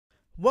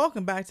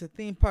Welcome back to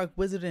Theme Park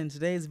Wizard. In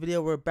today's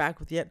video, we're back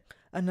with yet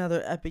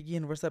another epic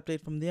universe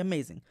update from the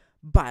amazing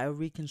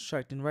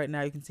Bio-Reconstruct. And right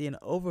now, you can see an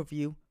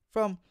overview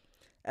from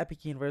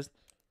Epic Universe.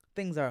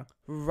 Things are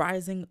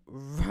rising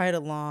right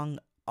along.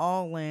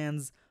 All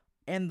lands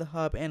and the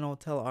hub and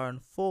hotel are in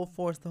full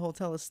force. The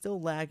hotel is still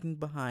lagging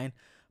behind,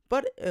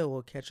 but it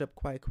will catch up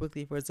quite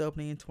quickly for its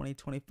opening in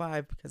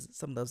 2025 because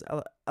some of those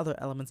other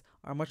elements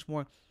are much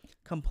more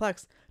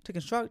complex to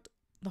construct.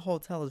 The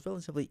hotel is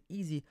relatively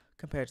easy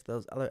compared to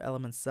those other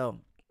elements. So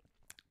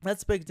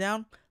let's break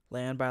down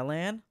land by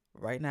land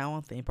right now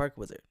on Theme Park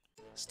Wizard.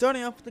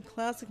 Starting off with the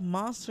classic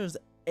monsters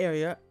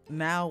area,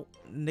 now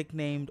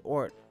nicknamed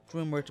or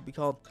rumored to be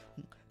called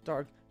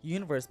Dark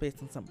Universe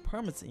based on some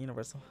permits that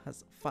Universal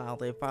has filed.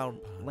 They filed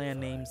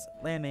land name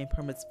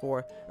trademarks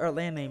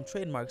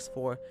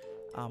for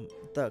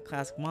the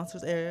classic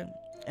monsters area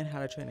and How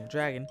to Train Your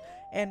Dragon,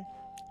 and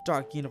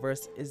Dark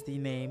Universe is the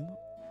name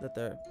that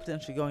they're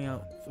potentially going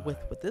out with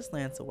this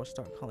land, so we'll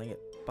start calling it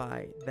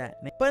by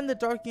that name. But in the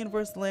Dark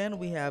Universe land,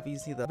 we have, you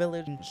see the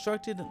village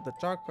constructed, the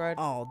dark ride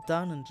all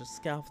done, and just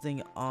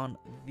scaffolding on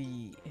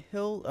the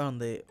hill, on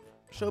the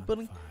show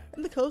building,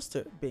 and the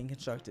coaster being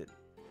constructed.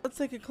 Let's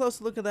take a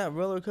closer look at that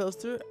roller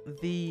coaster.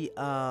 The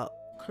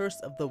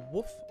Curse of the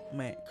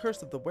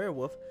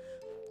Werewolf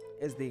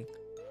is the,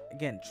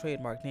 again,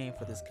 trademark name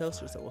for this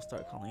coaster, so we'll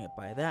start calling it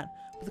by that.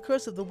 But the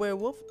Curse of the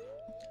Werewolf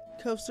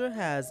coaster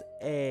has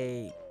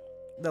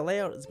the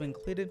layout has been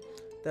completed.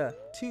 The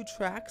two of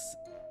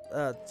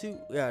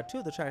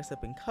the tracks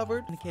have been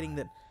covered, indicating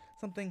that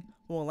something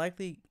will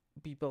likely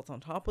be built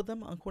on top of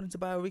them, according to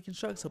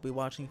Bio-Reconstruct, so we'll be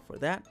watching for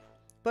that.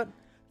 But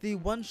the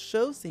one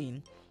show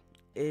scene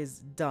is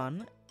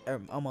done, or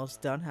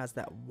almost done, has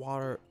that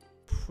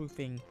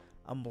waterproofing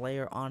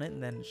layer on it,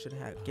 and then it should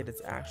get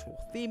its actual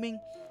theming.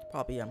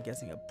 Probably, I'm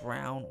guessing, a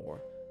brown or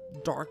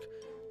dark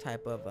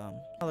type of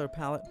color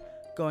palette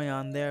going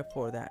on there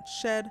for that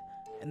shed.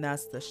 And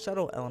that's the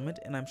shuttle element,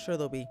 and I'm sure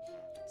there'll be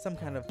some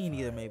kind of,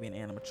 either maybe an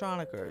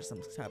animatronic or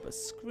some type of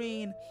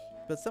screen,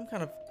 but some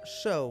kind of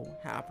show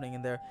happening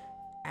in there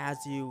as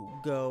you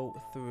go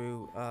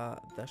through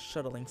the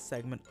shuttling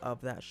segment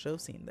of that show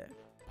scene there.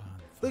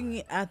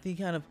 Looking at the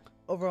kind of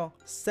overall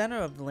center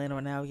of the land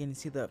right now, again, you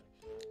see the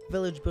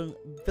village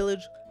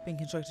being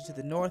constructed to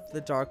the north, the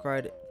dark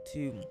ride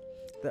to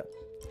the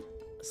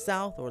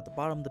south, or at the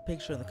bottom of the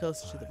picture, and the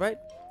coaster to the right,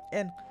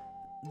 and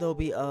there'll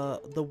be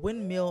the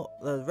windmill,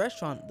 the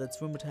restaurant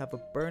that's rumored to have a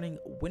burning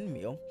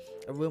windmill,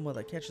 a windmill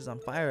that catches on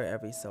fire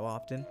every so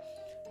often,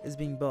 is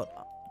being built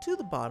to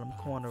the bottom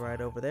corner right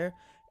over there.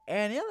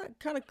 And yeah, that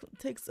kind of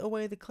takes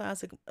away the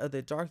classic,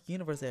 the Dark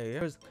Universe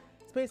area. There's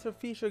space for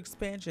future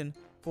expansion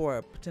for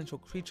a potential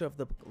Creature of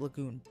the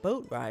Lagoon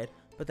boat ride,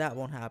 but that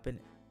won't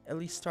happen, at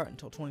least start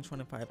until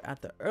 2025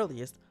 at the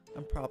earliest,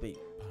 and probably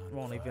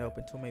won't even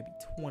open until maybe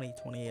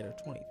 2028 or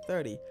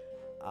 2030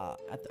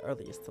 at the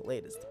earliest to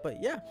latest.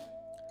 But yeah,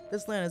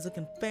 this land is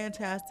looking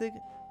fantastic.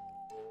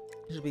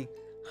 It should be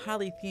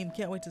highly themed.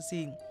 Can't wait to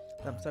see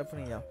them start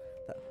putting the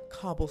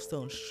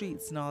cobblestone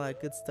streets and all that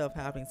good stuff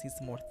happening. See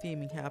some more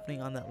theming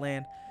happening on that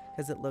land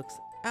because it looks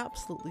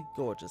absolutely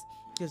gorgeous.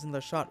 Here's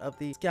another shot of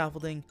the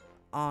scaffolding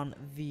on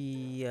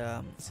the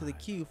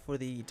queue for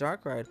the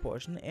dark ride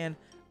portion, and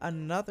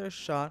another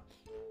shot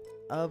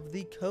of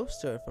the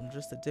coaster from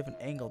just a different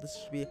angle. This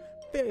should be a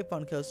very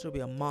fun coaster.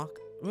 It'll be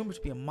rumored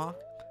to be a mock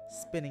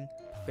spinning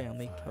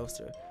family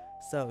coaster.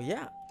 So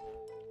yeah,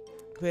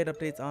 great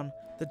updates on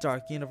the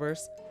Dark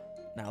Universe.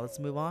 Now let's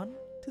move on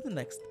to the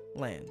next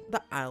land,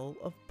 the Isle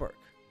of Berk.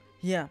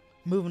 Yeah,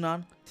 moving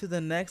on to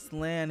the next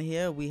land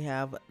here, we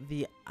have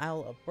the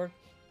Isle of Berk.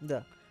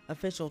 The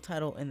official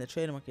title in the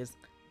trademark is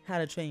How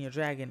to Train Your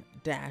Dragon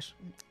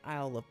 -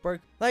 Isle of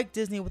Berk. Like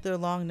Disney with their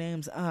long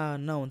names,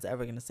 no one's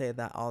ever going to say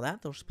all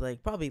that. They'll just be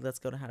like, probably let's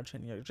go to How to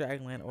Train Your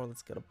Dragon Land, or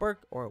let's go to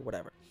Berk, or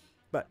whatever.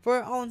 But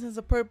for all intents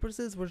and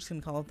purposes, we're just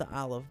going to call it the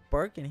Isle of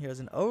Berk, and here's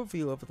an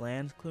overview of the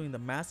land, including the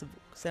massive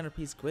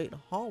centerpiece Great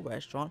Hall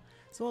restaurant,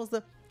 as well as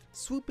the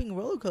swooping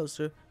roller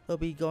coaster that'll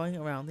be going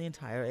around the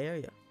entire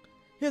area.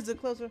 Here's a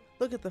closer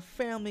look at the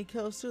family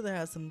coaster that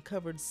has some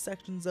covered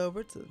sections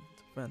over to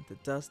prevent the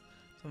dust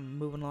from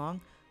moving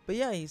along. But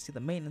yeah, you see the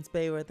maintenance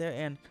bay right there,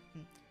 and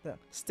the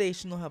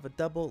station will have a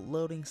double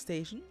loading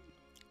station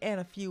and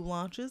a few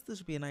launches. This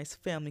should be a nice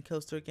family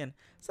coaster, again,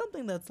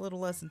 something that's a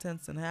little less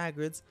intense than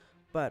Hagrid's,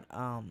 but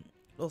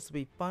also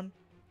be fun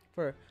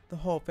for the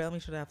whole family.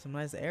 Should have some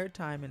nice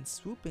airtime and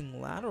swooping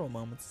lateral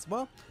moments as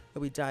well.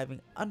 We'll be diving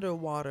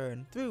underwater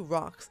and through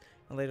rocks,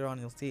 and later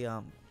on you'll see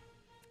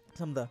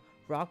some of the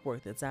rock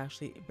work that's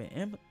actually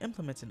been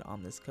implemented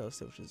on this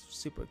coaster, which is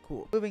super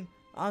cool. Moving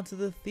on to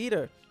the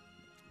theater.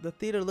 The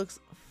theater looks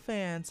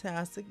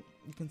fantastic.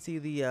 You can see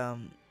the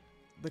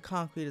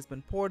concrete has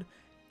been poured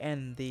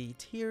and the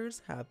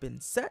tiers have been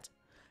set,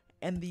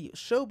 and the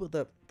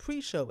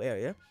pre-show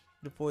area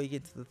before you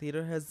get to the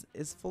theater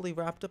is fully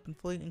wrapped up and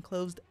fully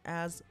enclosed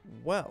as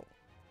well.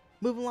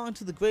 Moving along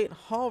to the Great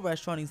Hall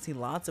restaurant, you can see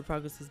lots of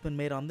progress has been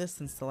made on this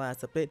since the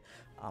last update.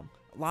 A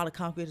lot of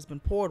concrete has been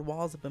poured,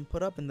 walls have been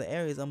put up, and the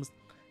area is almost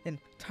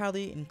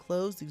entirely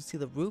enclosed. You can see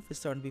the roof is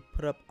starting to be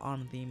put up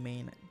on the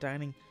main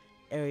dining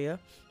area,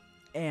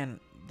 and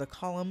the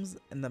columns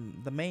in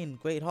the main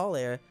Great Hall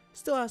area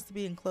still has to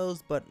be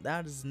enclosed, but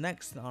that is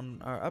next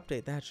on our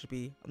update. That should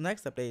be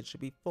next update should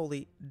be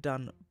fully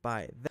done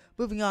by then.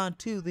 Moving on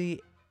to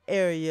the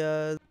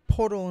area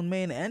portal and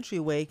main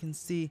entryway, you can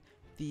see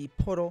the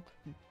portal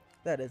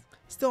that is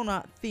still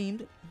not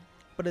themed,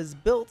 but is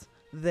built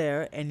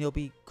there, and you'll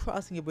be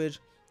crossing a bridge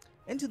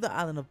into the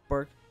island of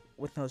Berk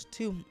with those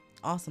two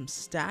awesome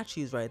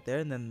statues right there,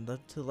 and then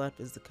to the left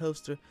is the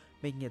coaster,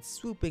 making its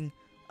swooping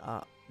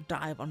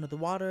dive under the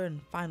water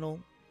and final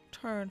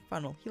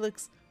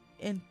helix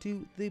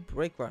into the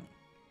brake run.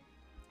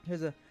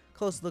 Here's a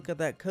close look at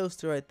that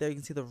coaster right there. You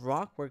can see the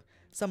rockwork.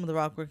 Some of the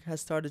rockwork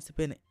has started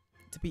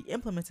to be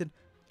implemented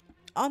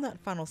on that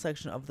final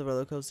section of the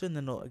roller coaster, and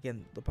then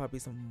again there'll probably be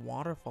some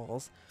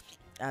waterfalls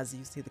as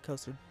you see the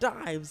coaster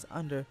dives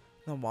under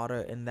the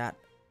water in that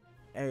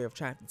area of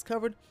track that's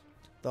covered.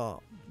 That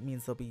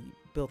means they'll be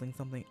building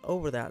something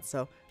over that,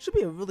 so it should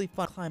be a really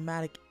fun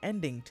climatic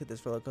ending to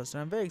this roller coaster.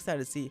 I'm very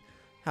excited to see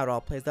how it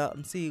all plays out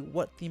and see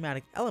what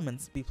thematic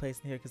elements be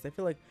placed in here, because I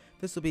feel like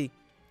this will be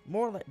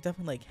more like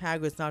definitely like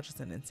Hagrid's, not just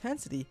in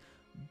intensity,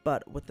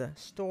 but with the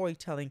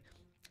storytelling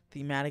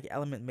thematic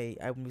element.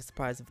 I wouldn't be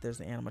surprised if there's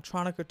an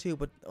animatronic or two,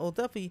 but it'll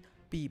definitely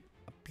be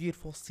a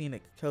beautiful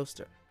scenic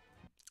coaster.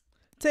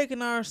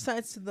 Taking our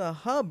sights to the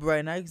hub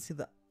right now, you can see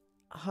the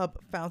hub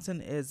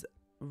fountain is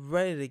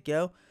ready to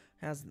go.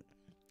 It has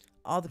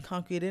all the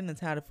concrete in.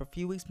 It's had it for a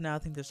few weeks, but now I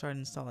think they're starting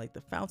to install like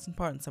the fountain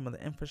part and some of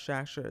the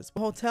infrastructure. The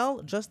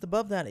hotel just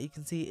above that, you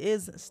can see,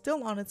 is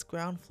still on its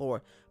ground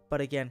floor,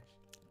 but again,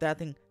 that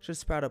thing should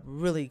sprout up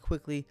really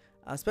quickly,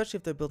 especially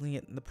if they're building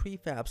it in the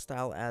prefab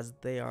style as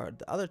they are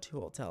the other two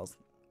hotels.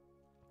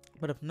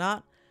 But if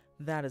not,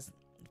 that is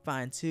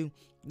fine too.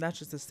 That's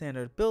just a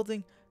standard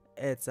building.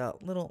 It's a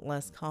little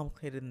less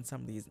complicated than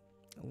some of these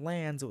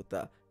lands with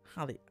the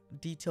highly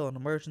detailed and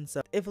immersion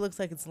stuff. If it looks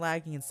like it's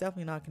lagging, it's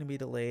definitely not going to be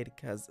delayed,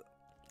 because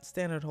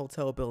standard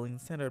hotel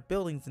buildings, standard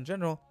buildings in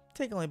general,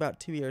 take only about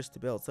 2 years to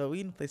build. So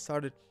even if they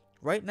started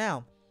right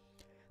now,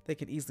 they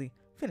could easily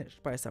finish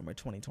by summer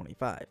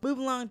 2025.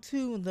 Moving along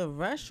to the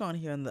restaurant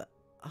here in the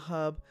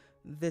hub,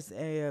 this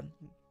area,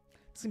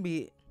 it's going to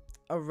be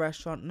a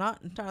restaurant.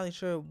 Not entirely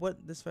sure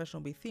what this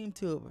restaurant will be themed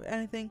to, if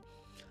anything,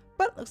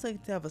 but it looks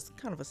like to have a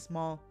kind of a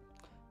small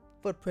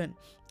footprint.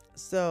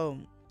 So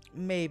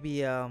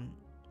maybe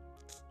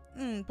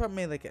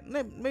probably like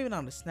maybe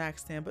not a snack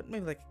stand, but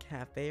maybe like a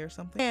cafe or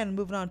something. And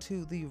moving on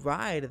to the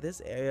ride,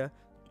 this area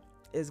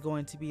is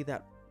going to be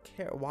that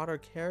water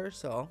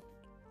carousel,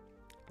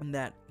 and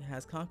that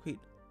has concrete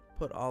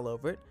put all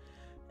over it,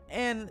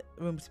 and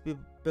rooms to be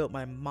built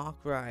by mock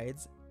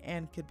rides,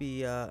 and could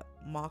be a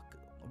mock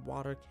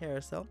water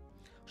carousel.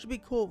 Should be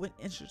cool, with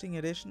interesting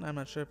addition. I'm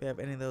not sure if they have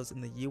any of those in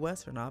the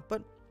US or not,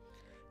 but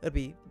it'll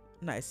be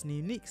nice and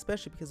unique,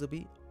 especially because it'll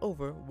be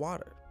over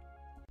water.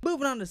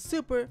 Moving on to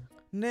Super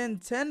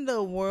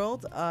Nintendo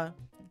World,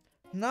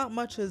 not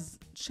much has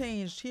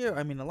changed here.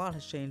 I mean, a lot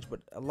has changed,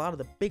 but a lot of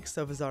the big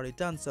stuff is already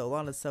done, so a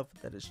lot of the stuff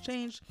that has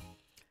changed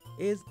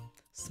is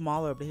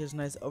smaller. But here's a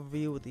nice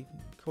overview with of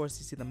course,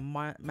 you see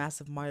the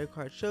massive Mario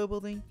Kart show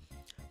building,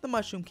 the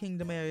Mushroom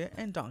Kingdom area,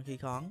 and Donkey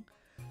Kong.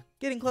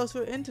 Getting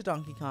closer into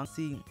Donkey Kong,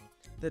 see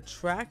the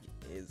track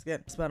is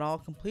getting about all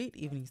complete.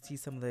 Even you see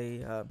some of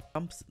the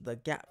jumps,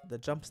 the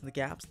jumps and the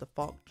gaps, the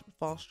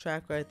false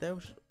track right there,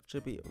 which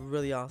should be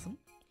really awesome.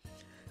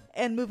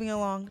 And moving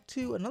along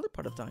to another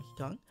part of Donkey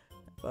Kong,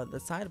 the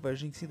side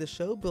version, you can see the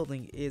show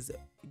building is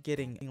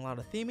getting a lot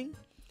of theming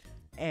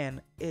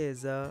and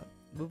is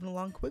moving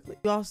along quickly.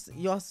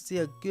 You also see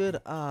a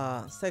good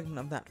segment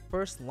of that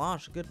first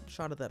launch, a good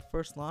shot of that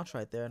first launch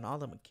right there, and all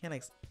the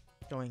mechanics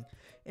going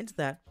into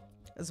that,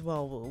 as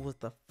well with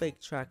the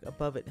fake track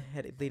above it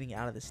leading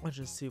out of this, which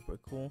is super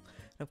cool.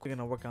 And we're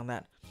gonna work on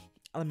that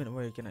element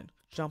where you're gonna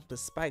jump the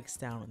spikes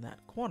down in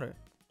that corner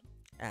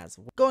as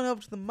well. Going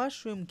over to the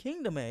Mushroom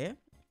Kingdom area,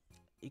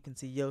 you can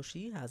see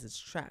Yoshi has its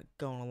track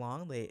going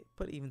along. They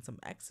put even some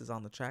X's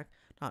on the track.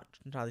 Not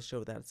entirely sure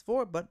what that's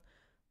for, but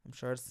I'm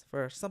sure it's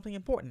for something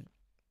important.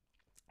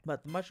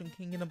 But the Mushroom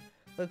Kingdom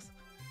looks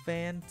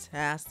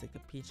fantastic. The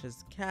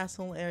Peach's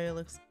castle area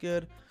looks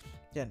good.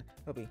 Again,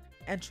 we'll be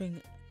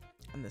entering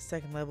on the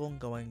second level and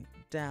going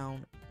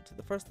down to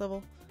the first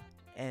level,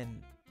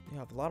 and you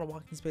have a lot of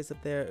walking space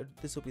up there.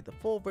 This will be the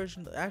full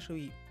version. It'll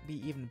actually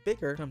be even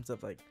bigger in terms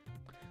of like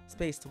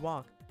space to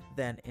walk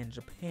than in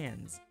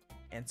Japan's,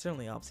 and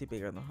certainly obviously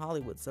bigger than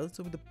Hollywood. So this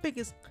will be the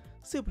biggest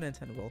Super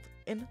Nintendo World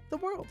in the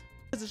world.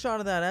 Here's a shot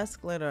of that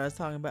escalator I was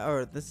talking about,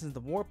 or this is the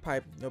warp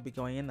pipe you'll be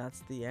going in.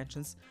 That's the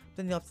entrance.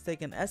 Then you'll have to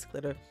take an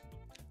escalator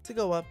to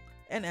go up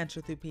and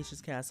enter through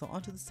Peach's castle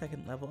onto the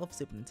second level of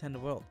Super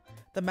Nintendo World.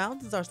 The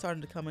mountains are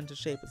starting to come into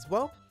shape as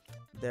well.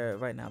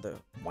 Right now they're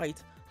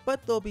white,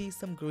 but there'll be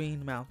some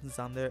green mountains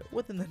on there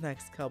within the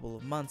next couple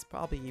of months,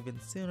 probably even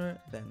sooner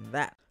than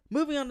that.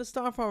 Moving on to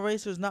Starfall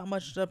Racers, not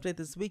much to update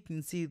this week. You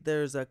can see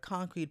there's a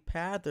concrete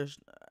pad they're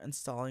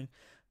installing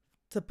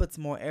to put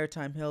some more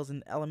airtime hills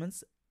and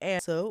elements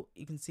And so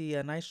you can see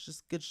a nice,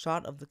 just good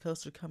shot of the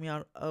coaster coming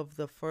out of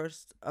the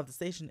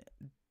station,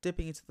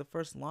 dipping into the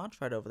first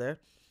launch right over there.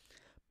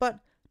 But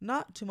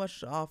not too much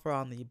to offer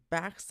on the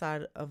back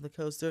side of the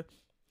coaster.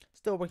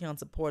 Still working on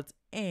supports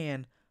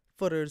and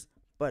footers,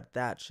 but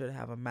that should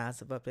have a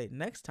massive update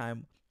next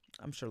time.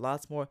 I'm sure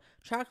lots more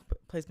track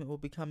placement will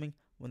be coming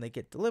when they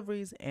get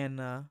deliveries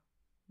and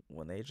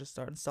when they just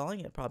start installing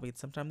it, probably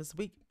sometime this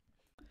week.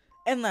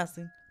 And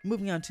lastly,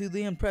 moving on to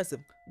the impressive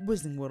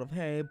Wizarding World of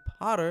Harry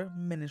Potter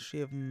Ministry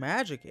of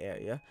Magic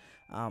area.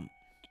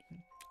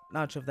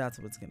 Not sure if that's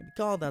what it's going to be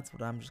called. That's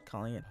what I'm just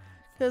calling it,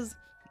 because it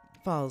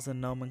follows the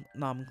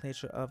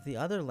nomenclature of the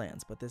other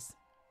lands. But this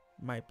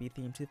might be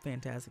themed to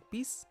Fantastic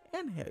Beasts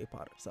and Harry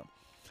Potter, so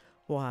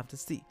we'll have to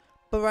see.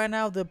 But right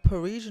now, the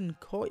Parisian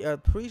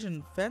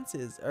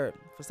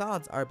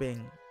facades are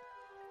being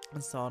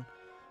installed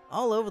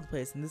all over the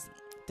place, and this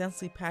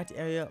densely packed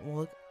area will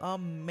look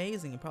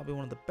amazing and probably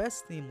one of the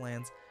best themed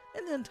lands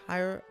in the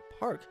entire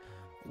park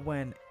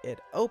when it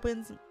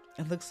opens.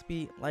 It looks to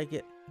be like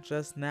it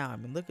just now. I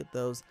mean, look at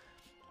those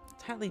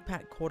tightly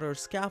packed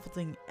corridors,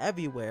 scaffolding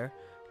everywhere,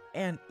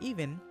 and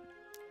even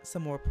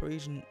some more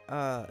Parisian,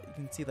 you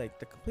can see like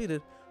the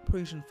completed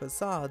Parisian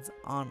facades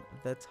on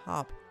the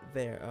top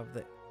there of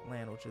the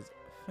land, which is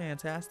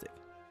fantastic.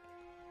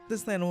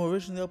 This land will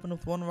originally open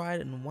with one ride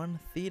and one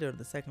theater.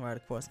 The second ride,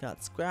 of course,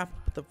 got scrapped,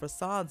 but the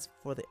facades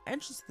for the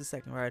entrance to the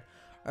second ride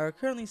are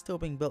currently still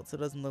being built, so it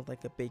doesn't look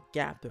like a big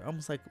gap. They're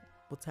almost like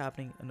what's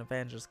happening in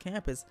Avengers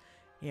Campus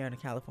here in a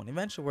California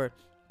Adventure, where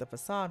the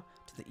facade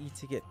to the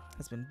e-ticket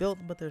has been built,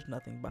 but there's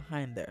nothing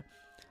behind there.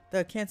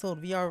 The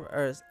canceled VR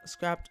or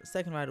scrapped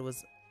second ride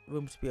was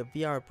rumored to be a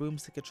VR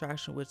broomstick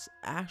attraction, which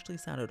actually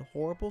sounded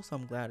horrible, so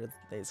I'm glad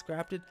they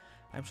scrapped it.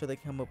 I'm sure they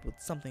come up with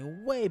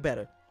something way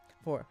better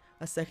for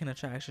a second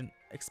attraction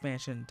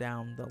expansion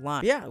down the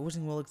line. But yeah,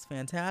 Wizarding World looks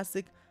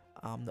fantastic.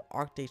 The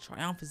Arc de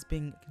Triomphe is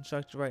being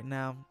constructed right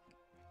now.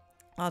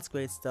 Lots of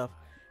great stuff.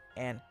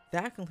 And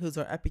that concludes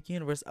our Epic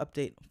Universe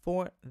update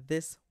for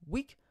this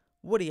week.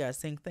 What do you guys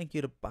think? Thank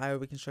you to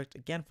BioReconstruct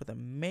again for the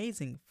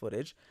amazing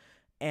footage.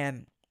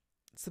 And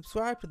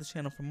subscribe to the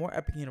channel for more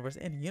Epic Universe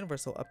and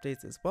Universal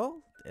updates, as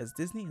well as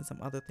Disney and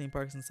some other theme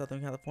parks in Southern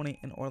California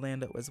and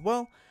Orlando as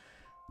well.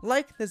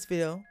 Like this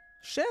video,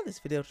 share this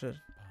video to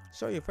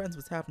show your friends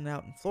what's happening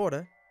out in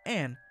Florida,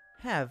 and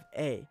have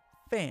a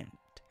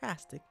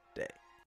fantastic